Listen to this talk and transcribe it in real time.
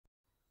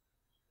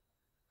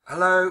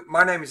Hello,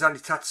 my name is Andy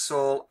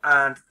Tattersall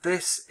and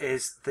this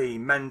is the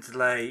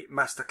Mendeley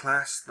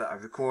Masterclass that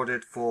I've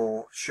recorded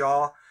for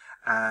ScHARR,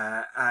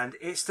 and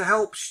it's to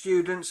help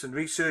students and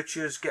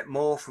researchers get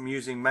more from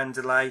using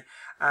Mendeley.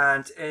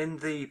 And in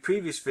the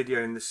previous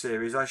video in the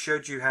series I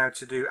showed you how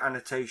to do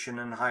annotation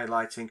and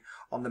highlighting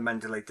on the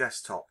Mendeley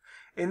desktop.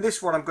 In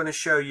this one I'm going to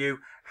show you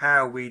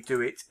how we do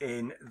it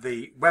in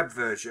the web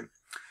version.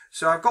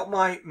 So I've got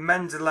my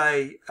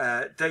Mendeley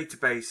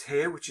database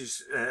here, which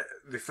is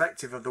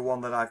reflective of the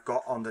one that I've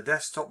got on the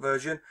desktop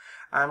version,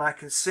 and I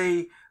can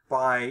see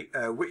by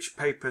which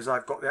papers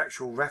I've got the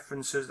actual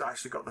references. I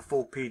actually got the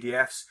full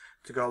PDFs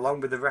to go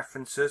along with the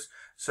references.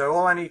 So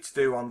all I need to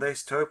do on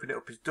this to open it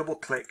up is double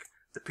click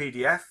the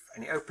PDF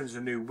and it opens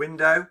a new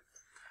window,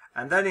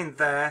 and then in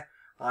there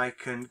I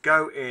can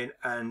go in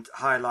and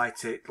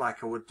highlight it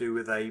like I would do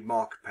with a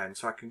marker pen.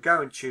 So I can go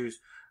and choose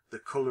the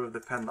colour of the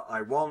pen that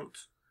I want.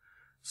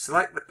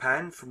 Select the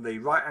pen from the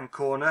right hand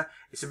corner.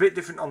 It's a bit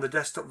different on the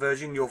desktop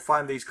version. You'll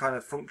find these kind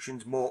of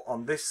functions more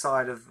on this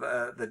side of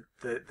the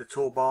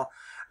toolbar,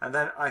 and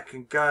then I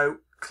can go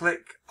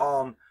click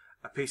on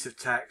a piece of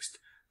text,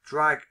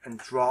 drag and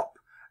drop,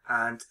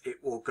 and it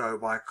will go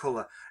by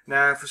colour.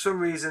 Now for some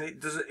reason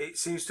it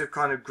seems to have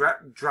kind of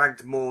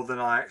dragged more than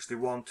I actually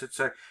wanted,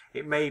 so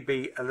it may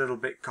be a little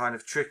bit kind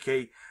of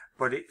tricky,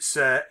 but it's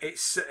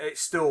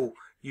still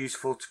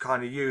useful to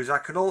kind of use. I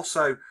can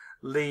also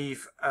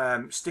leave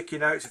sticky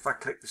notes. If I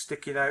click the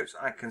sticky notes,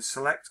 I can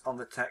select on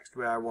the text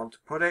where I want to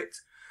put it.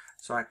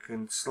 So I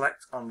can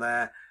select on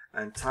there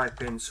and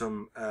type in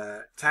some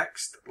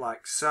text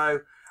like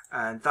so,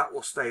 and that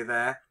will stay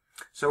there.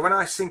 So when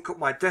I sync up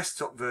my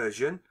desktop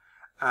version,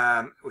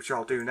 which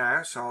I'll do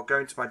now, so I'll go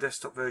into my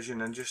desktop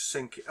version and just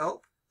sync it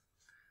up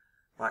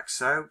like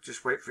so.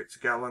 Just wait for it to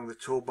go along the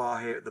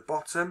toolbar here at the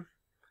bottom,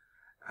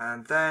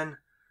 and then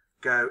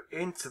go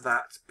into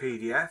that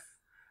PDF,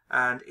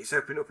 and it's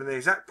opened up in the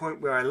exact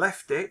point where I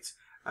left it,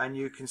 and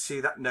you can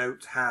see that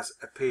note has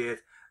appeared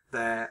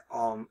there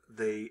on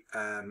the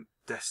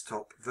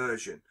desktop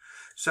version.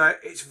 So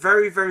it's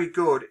very, very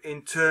good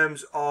in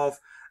terms of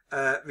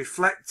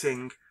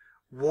reflecting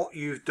what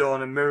you've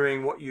done and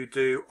mirroring what you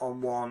do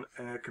on one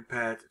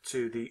compared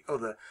to the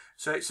other.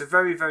 So it's a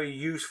very, very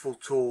useful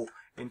tool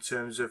in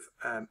terms of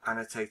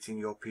annotating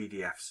your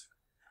PDFs.